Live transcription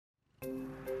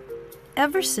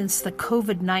Ever since the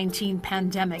COVID-19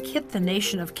 pandemic hit the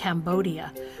nation of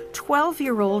Cambodia,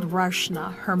 12-year-old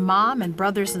Rachna, her mom and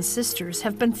brothers and sisters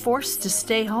have been forced to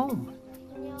stay home.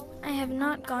 I have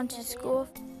not gone to school.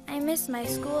 I miss my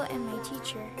school and my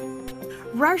teacher.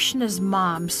 Rachna's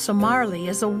mom, Somarli,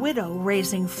 is a widow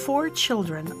raising 4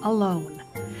 children alone.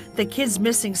 The kids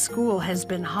missing school has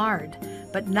been hard,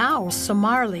 but now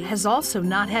Somarli has also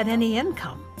not had any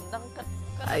income.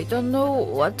 I don't know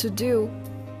what to do.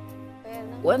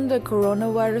 When the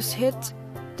coronavirus hit,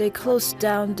 they closed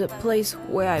down the place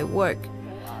where I work.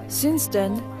 Since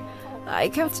then, I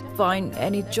can't find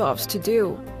any jobs to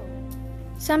do.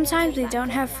 Sometimes we don't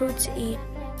have food to eat.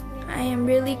 I am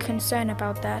really concerned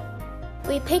about that.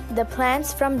 We picked the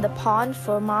plants from the pond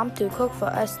for Mom to cook for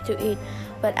us to eat,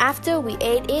 but after we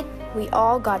ate it, we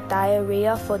all got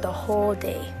diarrhea for the whole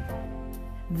day.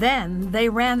 Then they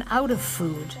ran out of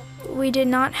food. We did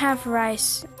not have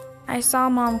rice. I saw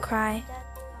Mom cry.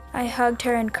 I hugged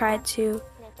her and cried too.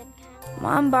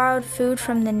 Mom borrowed food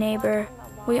from the neighbor.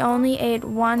 We only ate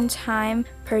 1 time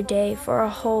per day for a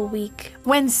whole week.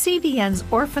 When CDN's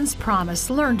Orphans Promise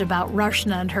learned about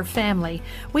Rachna and her family,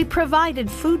 we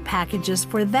provided food packages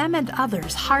for them and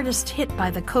others hardest hit by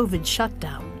the COVID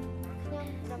shutdown.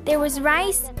 There was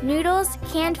rice, noodles,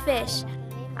 canned fish.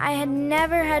 I had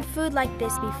never had food like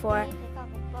this before.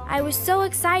 I was so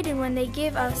excited when they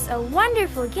gave us a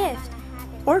wonderful gift.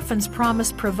 Orphans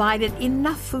Promise provided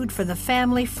enough food for the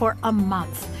family for a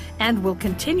month and will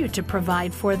continue to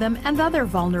provide for them and other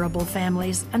vulnerable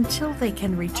families until they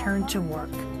can return to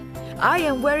work. I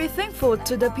am very thankful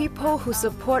to the people who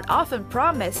support Orphan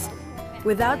Promise.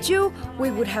 Without you,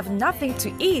 we would have nothing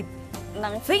to eat.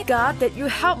 Thank God that you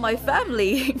helped my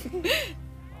family.